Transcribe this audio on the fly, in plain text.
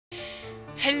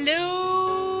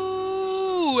Hello,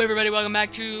 everybody. Welcome back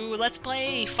to Let's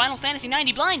Play Final Fantasy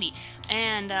 90 Blindy.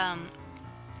 And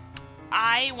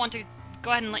I want to go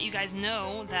ahead and let you guys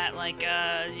know that, like,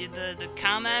 the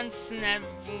comments and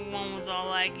everyone was all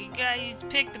like, "You guys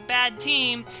picked the bad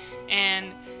team,"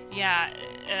 and yeah,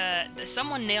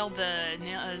 someone hit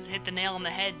the nail on the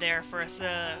head there for us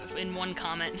in one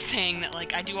comment, saying that,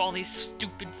 like, I do all these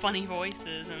stupid, funny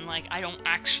voices, and, like, I don't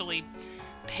actually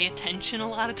pay attention a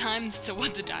lot of times to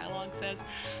what the dialogue says.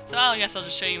 So I guess I'll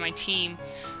just show you my team.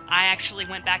 I actually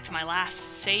went back to my last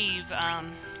save.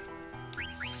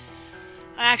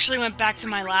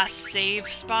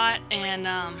 Spot, and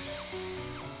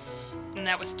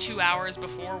that was 2 hours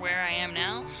before where I am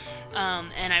now.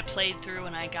 And I played through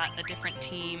and I got a different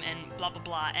team and blah blah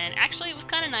blah. And actually it was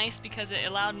kind of nice because it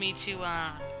allowed me to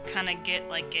kind of get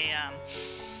like a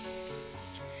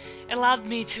it allowed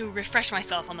me to refresh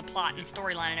myself on the plot and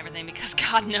storyline and everything, because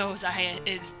God knows I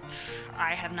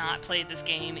have not played this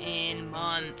game in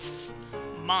months,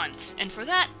 and for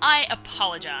that I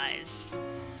apologize.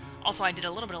 Also, I did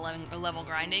a little bit of level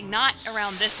grinding, not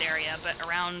around this area, but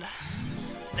around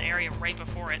the area right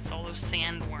before it, so all those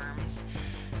sandworms.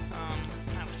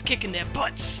 I was kicking their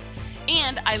butts,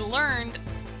 and I learned,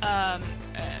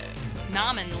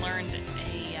 Namen learned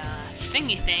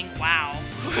thingy thing. Wow.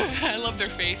 I love their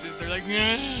faces. They're like,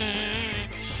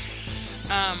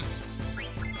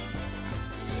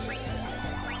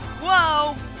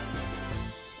 whoa!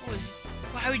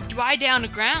 Why down the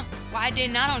ground? Why they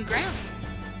not on ground?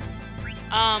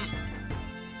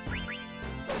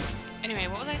 Anyway,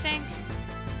 what was I saying?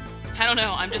 I don't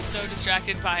know, I'm just so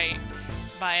distracted by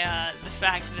the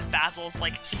fact that Basil's,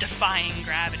 like, defying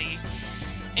gravity.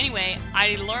 Anyway,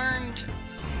 I learned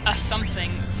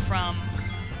something from...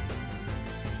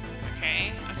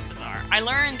 Okay, that's bizarre. I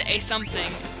learned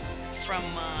something from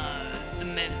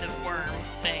the worm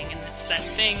thing, and it's that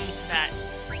thing that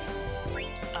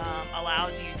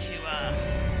allows you to I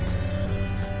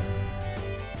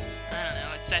don't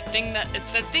know.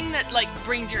 It's that thing that like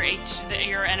brings your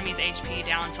enemy's HP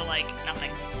down to like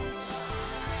nothing.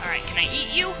 All right, can I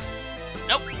eat you?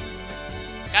 Nope.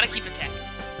 Gotta keep attacking.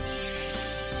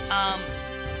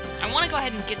 I want to go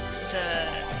ahead and get the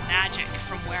magic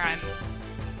from where I'm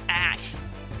at,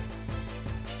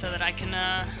 so that I can,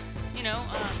 you know,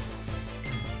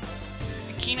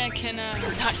 Kina can,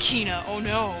 or not Kina, oh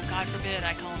no, God forbid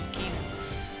I call him Kina,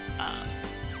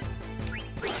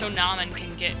 so Namen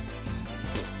can get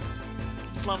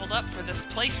leveled up for this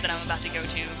place that I'm about to go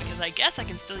to, because I guess I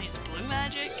can still use blue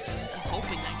magic? I'm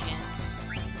hoping I can.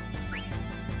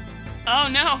 Oh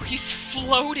no, he's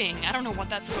floating! I don't know what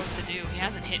that's supposed to do. He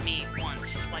hasn't hit me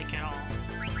once, like, at all.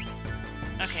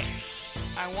 Okay.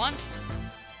 I want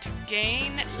to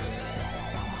gain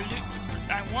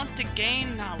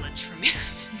knowledge from you.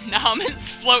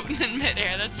 Namen's floating in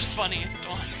midair. That's the funniest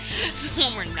one. This is the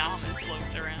one where Namen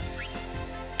floats around.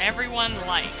 Everyone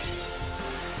light.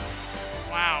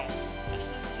 Wow.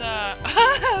 This is,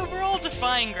 we're all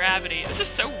defying gravity. This is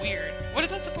so weird. What is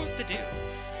that supposed to do?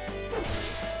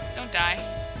 Don't die.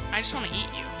 I just want to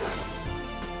eat you.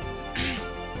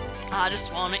 I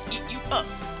just want to eat you up.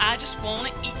 I just want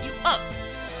to eat you up.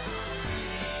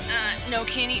 No,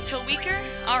 can't eat till weaker?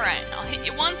 Alright, I'll hit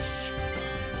you once.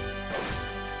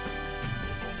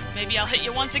 Maybe I'll hit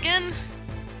you once again.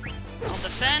 I'll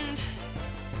defend.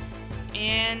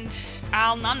 And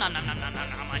I'll nom nom nom nom nom nom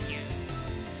nom on you.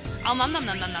 I'll nom nom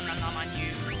nom nom nom nom nom on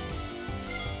you.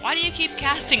 Why do you keep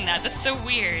casting that? That's so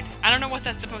weird. I don't know what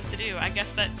that's supposed to do. I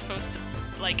guess that's supposed to,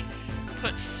 like,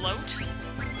 put float.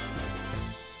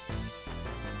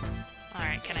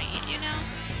 Alright, can I eat you now?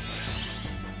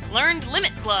 Learned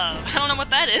Limit Glove! I don't know what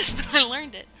that is, but I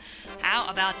learned it. How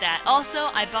about that?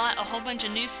 Also, I bought a whole bunch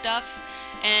of new stuff,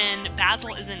 and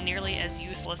Basil isn't nearly as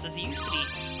useless as he used to be.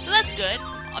 So that's good.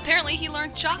 Apparently he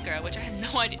learned Chakra, which I had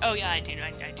no idea. Oh yeah, I do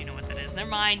know what that is. Never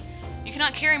mind. You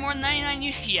cannot carry more than 99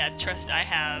 units. Yeah, trust, I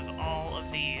have all of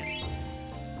these.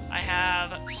 I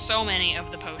have so many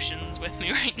of the potions with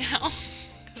me right now,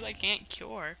 because I can't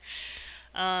cure.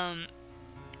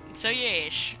 So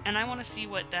yeesh. And I want to see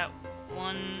what that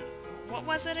one... What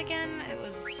was it again? It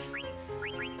was...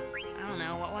 I don't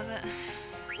know, what was it?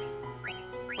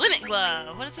 Limit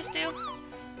Glove! What does this do?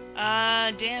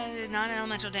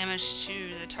 Non-elemental damage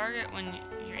to the target when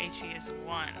your HP is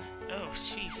 1. Oh,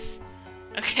 jeez.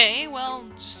 Okay, well,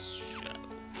 just...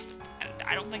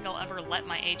 I don't think I'll ever let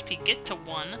my HP get to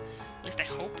 1. At least I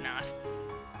hope not.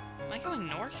 Am I going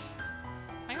north?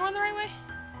 Am I going the right way?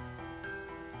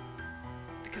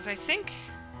 Because I think...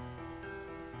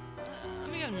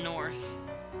 let me go north.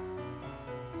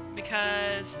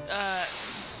 Because,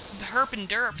 Herp and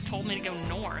Derp told me to go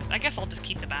north. I guess I'll just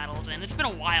keep the battles in. It's been a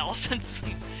while since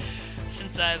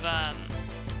I've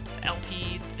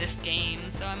LP'd this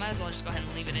game, so I might as well just go ahead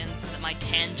and leave it in so that my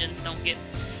tangents don't get...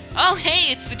 Oh,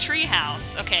 hey, it's the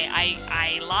treehouse. Okay,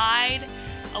 I lied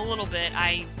a little bit.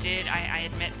 I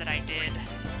admit that I did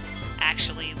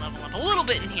actually level up a little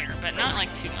bit in here, but not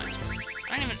like too much.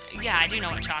 I don't even... Yeah, I do know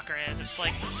what chakra is. It's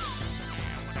like...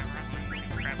 whatever.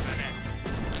 Crap about it.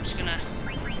 I'm just gonna...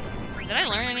 Did I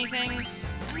learn anything?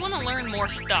 I want to learn more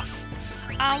stuff.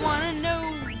 I want to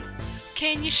know.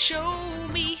 Can you show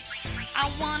me? I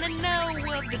want to know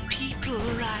of the people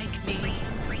like me.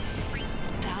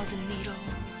 1,000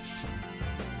 needles.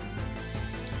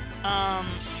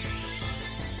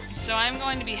 So I'm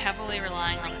going to be heavily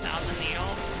relying on 1,000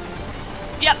 needles.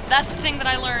 Yep, that's the thing that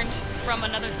I learned from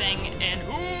another thing. And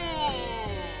ooh,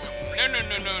 no.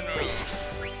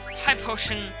 High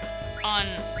potion on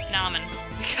Namen,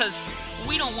 because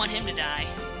we don't want him to die.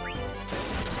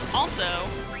 Also,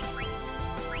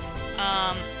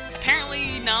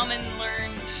 apparently Namen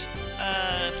learned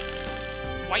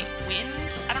White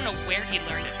Wind. I don't know where he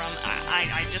learned it from.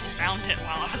 I just found it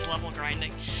while I was level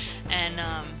grinding, and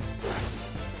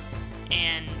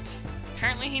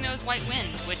apparently he knows White Wind,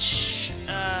 which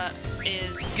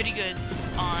is goody goods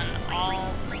on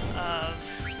all of...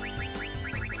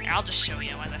 I'll just show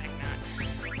you, why the heck not.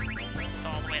 It's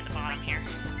all the way at the bottom here.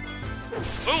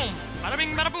 Boom! Bada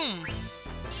bing, bada boom!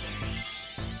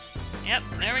 Yep,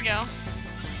 there we go.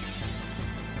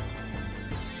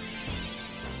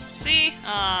 See?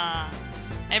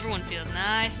 Everyone feels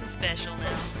nice and special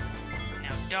now.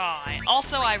 Now die.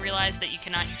 Also, I realized that you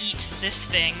cannot eat this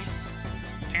thing.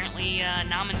 Apparently,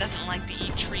 Namen doesn't like to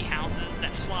eat tree houses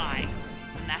that fly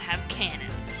and that have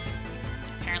cannons.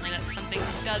 Apparently that's something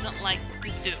he doesn't like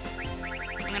to do.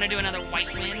 I'm gonna do another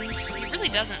White Wind. He really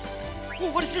doesn't...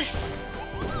 Ooh, what is this?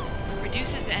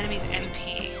 Reduces the enemy's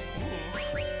MP. Ooh.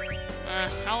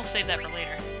 I'll save that for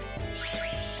later.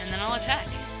 And then I'll attack.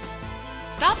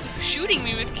 Stop shooting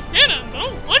me with cannons! I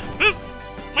don't like this!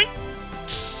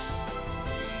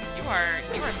 You are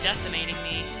decimating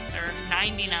me, sir.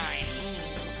 99. Ooh,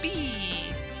 B.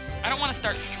 I don't want to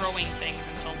start throwing things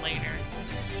until later.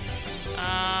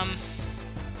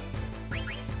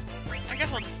 I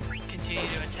guess I'll just continue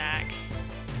to attack.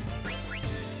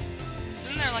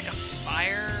 Isn't there like a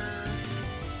fire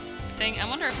thing? I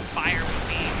wonder if fire would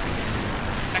be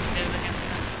effective against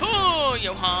them. Oh,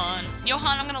 Johan!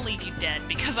 Johan, I'm gonna leave you dead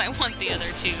because I want the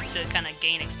other two to kind of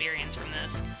gain experience from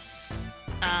this.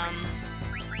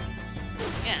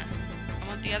 Yeah. I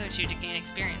want the other two to gain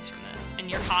experience from this. And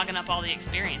you're hogging up all the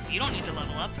experience. You don't need to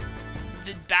level up.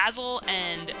 The Basil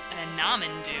and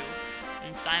Namen do.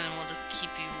 And Simon will just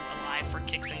keep you alive for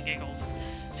kicks and giggles.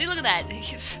 See, look at that!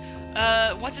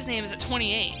 What's his name is at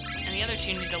 28, and the other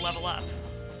two need to level up.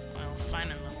 Well,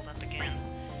 Simon leveled up again.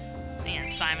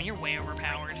 Man, Simon, you're way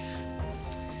overpowered.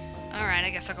 Alright, I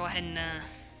guess I'll go ahead and,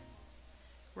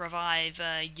 revive,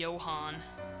 Johan.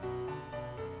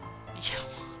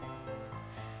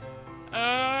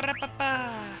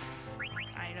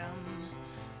 Item.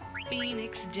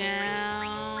 Phoenix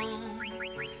down.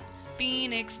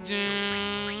 Phoenix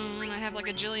down. I have like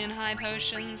a jillion high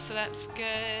potions, so that's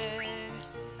good.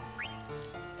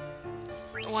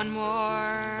 One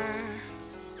more.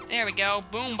 There we go.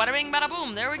 Boom, bada bing, bada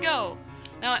boom. There we go.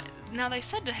 Now they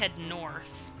said to head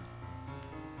north.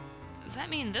 Does that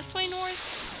mean this way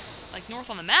north? Like north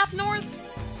on the map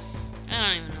north? I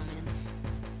don't even know, man.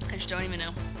 I just don't even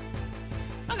know.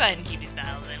 I'll go ahead and keep these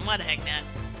battles in. Why the heck not?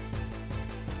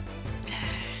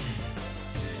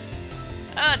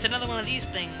 Oh, it's another one of these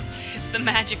things. It's the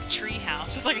magic tree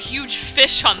house with like a huge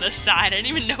fish on the side. I didn't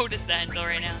even notice that until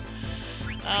right now.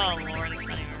 Oh lord, that's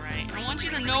not even right. I want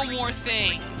you to know more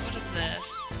things. What is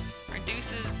this?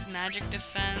 Reduces magic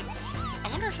defense. I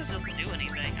wonder if this will do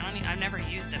anything. I've never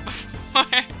used it before.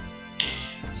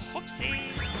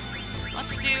 Whoopsie.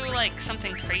 Let's do like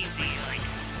something crazy, like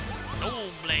Soul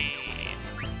Blade.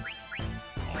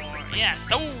 Or yeah,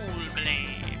 Soul Blade.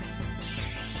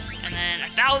 And then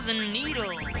 1,000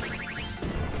 needles.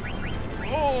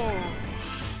 Oh.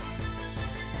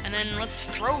 And then let's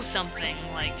throw something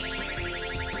like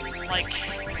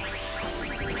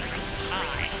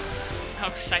pie.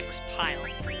 Oh, Cypress pile.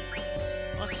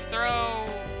 Let's throw.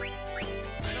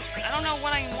 I don't know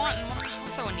what I want. I'll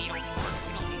throw a needle for it.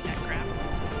 We don't need that crap.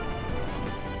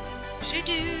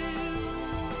 Shoo-doo.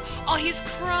 Oh, he's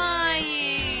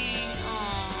crying.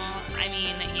 Aw. I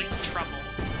mean, he's troubled.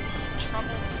 Is it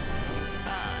troubled?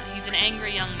 He's an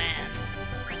angry young man.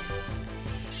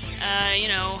 You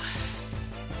know,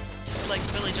 just like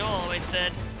Billy Joel always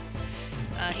said,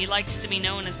 He likes to be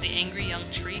known as the angry young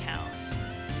treehouse.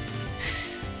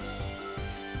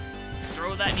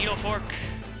 Throw that needle fork.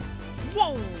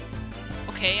 Whoa!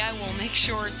 Okay, I will make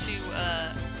sure to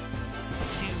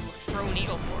throw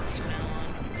needle forks from now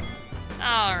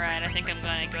on. Alright, I think I'm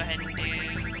gonna go ahead and do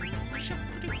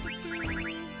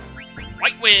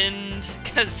White Wind,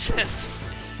 cause I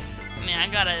mean, I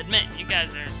gotta admit, you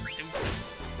guys are doofing.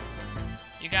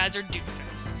 You guys are doofing.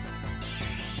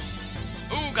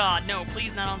 Oh god, no,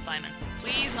 please not on Simon.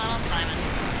 Please not on Simon.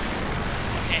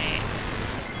 Okay.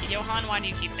 Johann, why do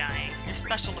you keep dying? Your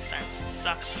special defense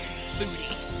sucks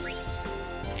booty.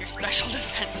 Your special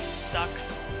defense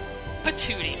sucks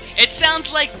PaTOOtie. It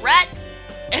sounds like Rat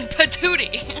and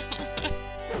PaTOOtie.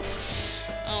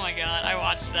 Oh my god, I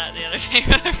watched that the other day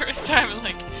for the first time,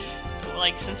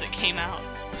 like since it came out.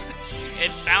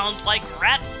 It sounds like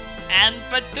Rat and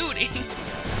PaTOOtie.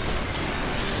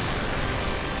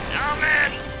 No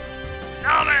man!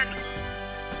 No man!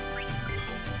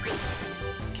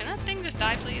 Can that thing just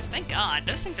die, please? Thank god,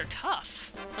 those things are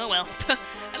tough. Oh well,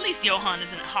 at least Johann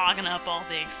isn't hogging up all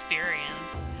the experience.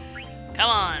 Come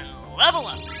on, level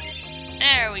up!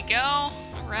 There we go.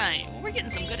 Alright, well, we're getting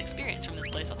some good experience from this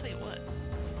place, I'll tell you what.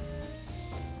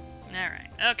 Alright,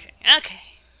 okay, okay.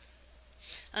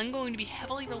 I'm going to be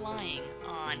heavily relying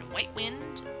on White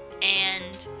Wind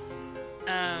and,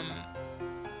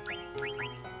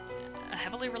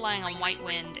 heavily relying on White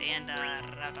Wind and,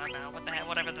 what the hell,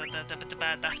 whatever, the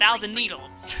 1,000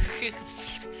 Needles.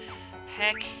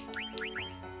 Heck.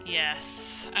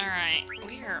 Yes. Alright,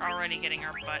 we are already getting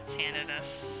our butts handed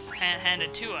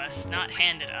to us, not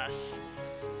handed us.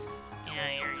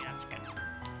 Yeah, that's good.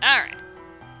 Alright.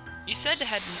 You said to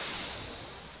head...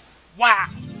 Wow!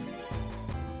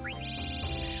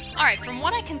 Alright, from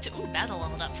what I can ooh, Basil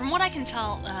leveled up. From what I can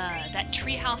tell, that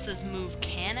Treehouse's move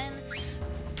Cannon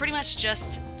pretty much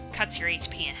just cuts your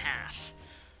HP in half.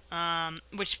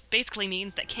 Which basically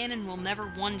means that Cannon will never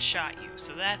one-shot you,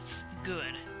 so that's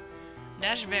good.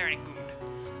 That's very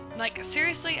good. Like,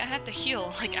 seriously, I have to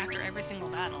heal, like, after every single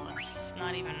battle. That's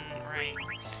not even right.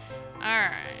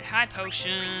 Alright, high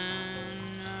potion...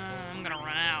 I'm gonna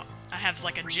run out. I have,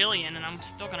 like, a jillion, and I'm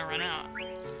still gonna run out.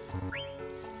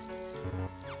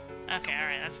 Okay,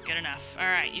 alright, that's good enough.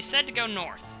 Alright, you said to go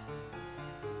north.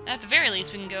 At the very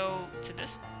least, we can go to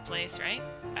this place, right?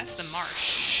 That's the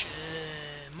marsh.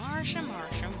 Marsha.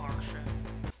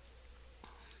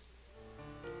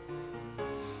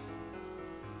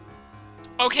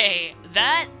 Okay,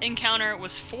 that encounter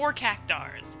was 4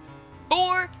 cactars.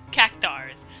 4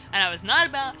 cactars. And I was not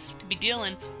about to be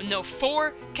dealing with no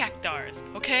 4 cactars,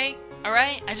 okay?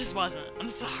 Alright? I just wasn't. I'm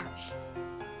sorry.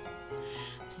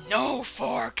 No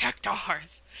 4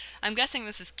 cactars. I'm guessing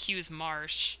this is Q's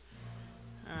marsh.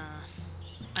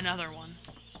 Another one.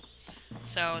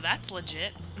 So that's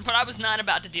legit. But I was not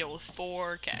about to deal with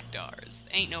 4 cactars.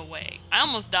 Ain't no way. I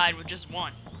almost died with just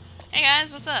 1. Hey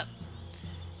guys, what's up?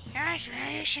 Gosh,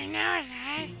 you should know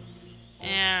that.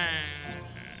 Yeah.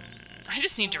 I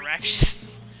just need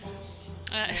directions.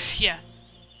 Yeah.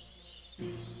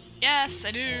 Yes,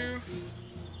 I do.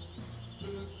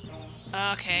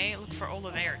 Okay, look for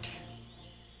Olivert.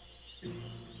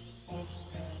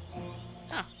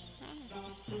 Huh.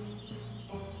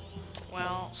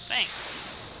 Well,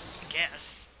 thanks. I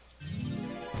guess.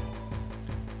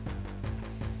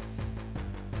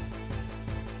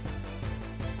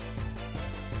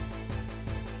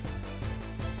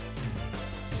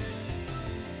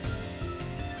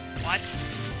 What?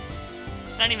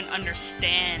 I don't even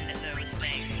understand those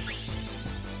things.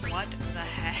 What the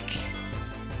heck?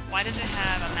 Why does it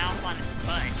have a mouth on its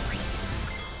butt?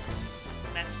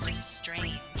 That's just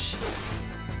strange.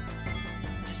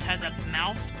 It just has a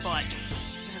mouth butt.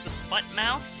 It has a butt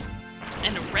mouth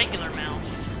and a regular mouth.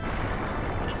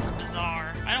 This is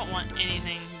bizarre. I don't want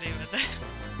anything to do with it.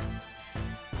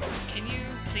 Can you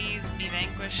please be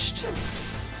vanquished?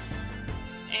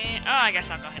 And, oh, I guess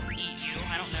I'll go ahead and eat you.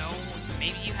 I don't know.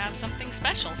 Maybe you have something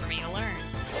special for me to learn.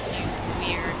 You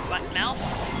weird butt mouth.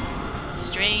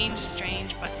 Strange,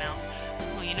 strange butt mouth.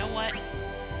 Well, you know what?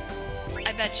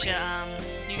 I bet you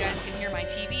guys can hear my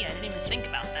TV. I didn't even think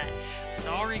about that.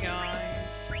 Sorry,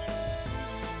 guys.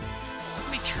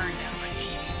 Let me turn down my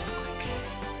TV real quick.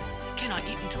 Cannot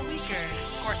eat until weaker.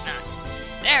 Of course not.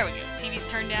 There we go. TV's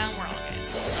turned down. We're all good.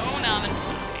 Oh, Namen.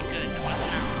 Okay, good. That wasn't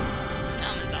Namen.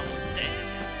 Namen's almost dead.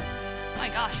 Oh my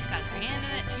gosh, she's got her hand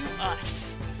in it to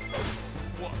us.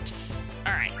 Whoops.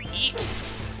 Alright, eat.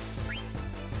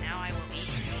 Now I will eat.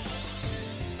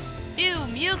 Ew,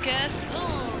 mucus!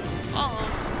 Oh.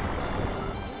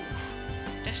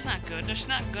 That's not good. That's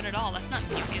not good at all. That's not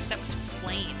mucus. That was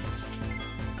flames.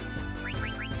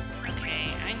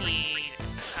 Okay, need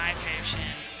high potion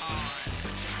on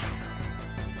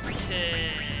to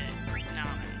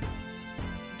Namen.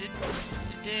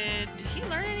 Did he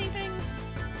learn anything?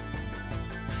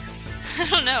 I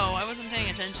don't know. I wasn't paying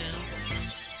attention.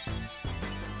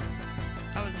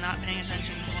 I was not paying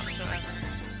attention whatsoever.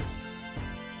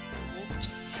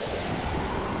 Whoops.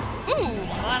 Ooh,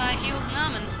 glad I healed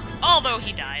Namen. Although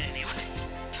he died anyway.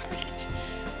 Darn it.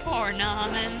 Poor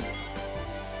Namen.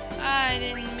 I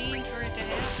didn't mean for it to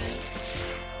happen.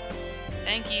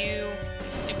 Thank you, you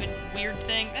stupid weird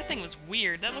thing. That thing was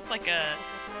weird. That looked like a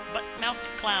butt-mouth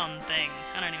clown thing.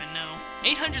 I don't even know.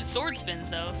 800 sword spins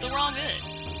though, so we're all good.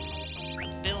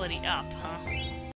 Ability up, huh?